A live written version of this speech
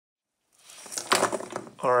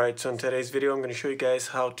Alright, so in today's video I'm going to show you guys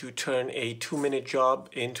how to turn a 2-minute job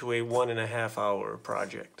into a 1.5-hour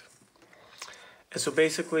project. And so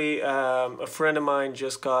basically a friend of mine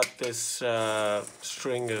just got this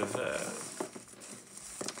string of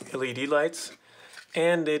LED lights,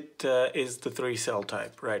 and it is the 3-cell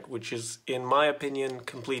type, right? Which is, in my opinion,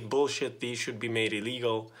 complete bullshit. These should be made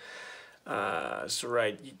illegal.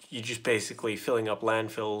 So you're just basically filling up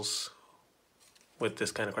landfills with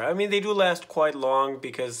this kind of crap. I mean, they do last quite long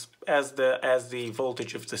because as the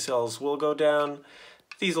voltage of the cells will go down,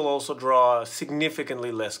 these will also draw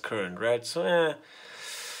significantly less current, right? So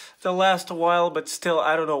they'll last a while, but still,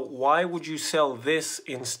 I don't know, why would you sell this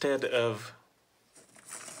instead of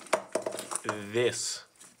this,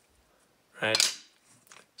 right?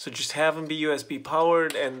 So just have them be USB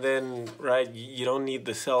powered, and then, right, you don't need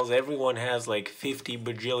the cells. Everyone has like 50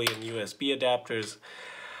 bajillion USB adapters.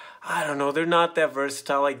 I don't know, they're not that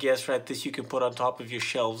versatile, I guess, right? This you can put on top of your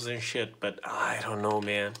shelves and shit, but I don't know,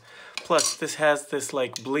 man. Plus, this has this,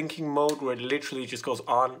 like, blinking mode where it literally just goes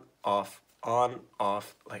on, off,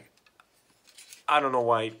 like, I don't know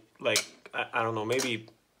why, like, I don't know, maybe,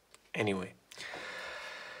 anyway.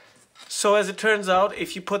 So as it turns out,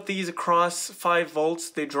 if you put these across 5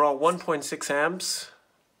 volts, they draw 1.6 amps,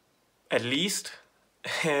 at least.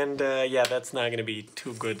 And yeah, that's not going to be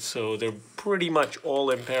too good, so they're pretty much all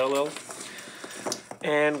in parallel.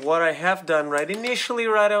 And what I have done, right, initially,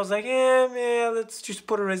 right, I was like, yeah, man, let's just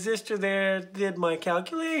put a resistor there, did my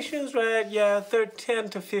calculations, right, yeah, 10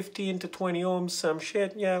 to 15 to 20 ohms, some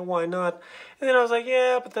shit, yeah, why not? And then I was like,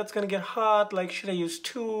 yeah, but that's going to get hot, like, should I use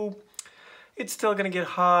 2? It's still going to get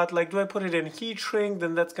hot, like, do I put it in heat shrink,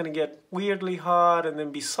 then that's going to get weirdly hot, and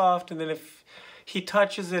then be soft, and then if he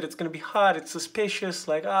touches it, it's gonna be hot, it's suspicious,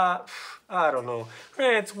 like, I don't know,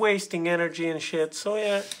 right? It's wasting energy and shit, so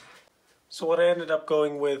yeah. So what I ended up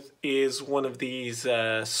going with is one of these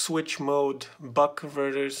switch mode buck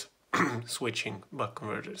converters, switching buck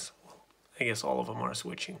converters. I guess all of them are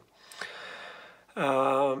switching.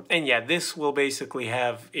 And yeah, this will basically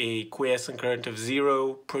have a quiescent current of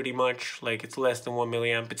 0, pretty much, like it's less than 1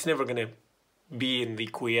 milliamp. It's never gonna be in the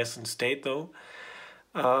quiescent state though.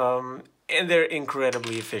 And they're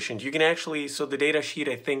incredibly efficient. You can actually, so the data sheet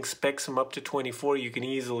I think specs them up to 24. You can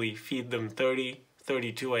easily feed them 30,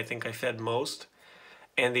 32 I think I fed most.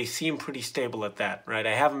 And they seem pretty stable at that, right?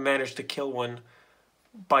 I haven't managed to kill one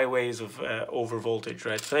by ways of over voltage,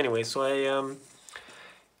 right? So anyway, so I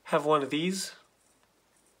have one of these.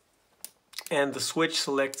 And the switch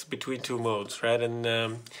selects between 2 modes, right? And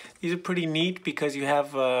these are pretty neat because you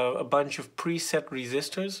have a bunch of preset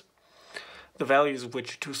resistors, the values of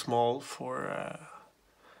which are too small for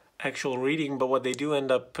actual reading, but what they do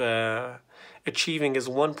end up achieving is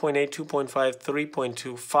 1.8, 2.5,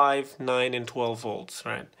 3.2, 5, 9, and 12 volts,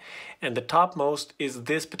 right? And the topmost is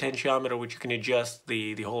this potentiometer, which you can adjust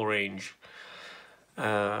the whole range.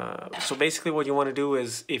 So basically what you want to do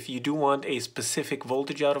is, if you do want a specific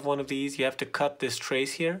voltage out of one of these, you have to cut this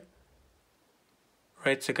trace here,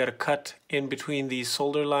 right? So you got to cut in between these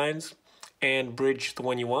solder lines and bridge the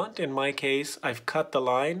one you want. In my case, I've cut the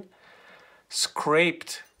line,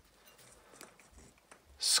 scraped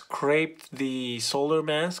the solder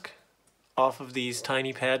mask off of these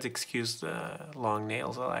tiny pads. Excuse the long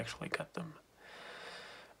nails, I'll actually cut them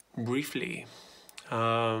briefly.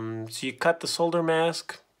 So you cut the solder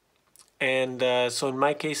mask, and so in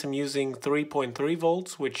my case I'm using 3.3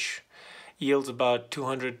 volts, which yields about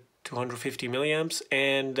 250 milliamps,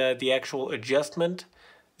 and the actual adjustment,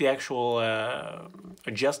 the actual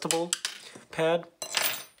adjustable pad,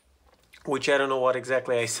 which I don't know what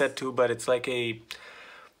exactly I set to, but it's like a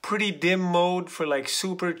pretty dim mode for like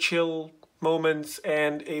super chill moments,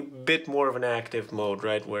 and a bit more of an active mode,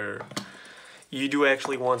 right, where you do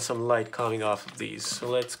actually want some light coming off of these. So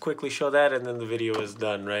let's quickly show that, and then the video is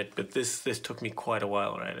done, right? But this took me quite a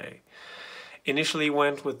while, right? I initially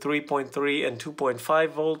went with 3.3 and 2.5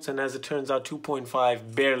 volts, and as it turns out,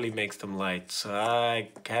 2.5 barely makes them light. So I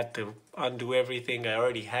had to undo everything. I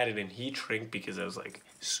already had it in heat shrink because I was like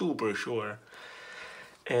super sure.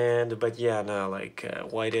 But yeah, now like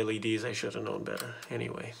white LEDs, I should have known better.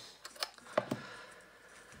 Anyway,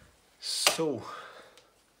 so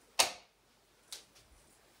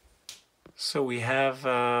we have,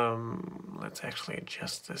 let's actually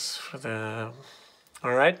adjust this for the,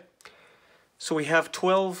 all right. So we have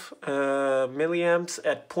 12 milliamps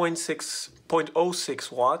at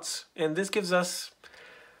 0.06 watts, and this gives us,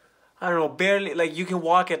 I don't know, barely, like you can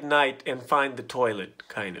walk at night and find the toilet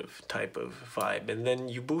kind of type of vibe. And then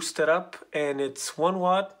you boost it up and it's 1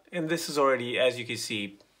 watt, and this is already, as you can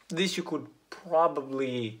see, this you could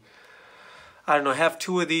probably, I don't know, have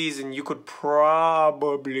two of these and you could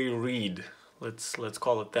probably read. Let's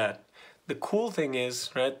call it that. The cool thing is,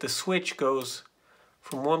 right, the switch goes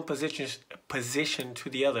from one position to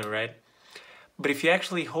the other, right? But if you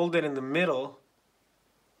actually hold it in the middle,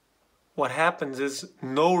 what happens is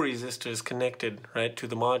no resistor is connected, right, to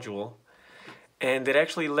the module. And it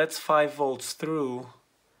actually lets 5 volts through,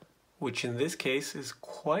 which in this case is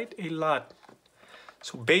quite a lot.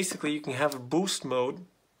 So basically you can have a boost mode,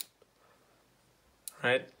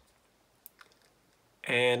 right?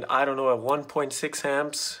 And I don't know, at 1.6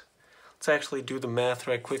 amps, let's actually do the math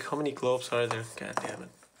right quick. How many globes are there? God damn it.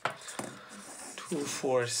 2,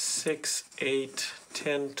 4, 6, 8,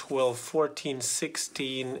 10, 12, 14,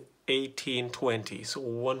 16, 18, 20. So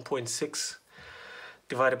 1.6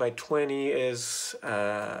 divided by 20 is,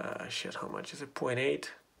 shit, how much is it? 0.8.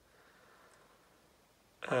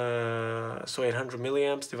 So 800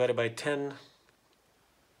 milliamps divided by 10.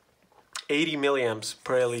 80 milliamps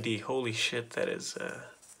per LED. Holy shit, that's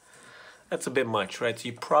a bit much, right? So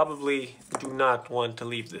you probably do not want to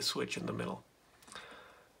leave this switch in the middle.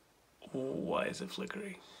 Why is it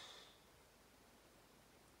flickering?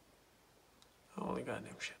 Holy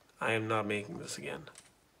goddamn shit. I am not making this again.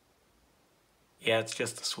 Yeah, it's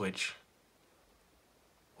just a switch.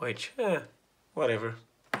 Which, whatever.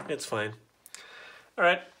 It's fine.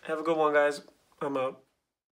 Alright, have a good one, guys. I'm out.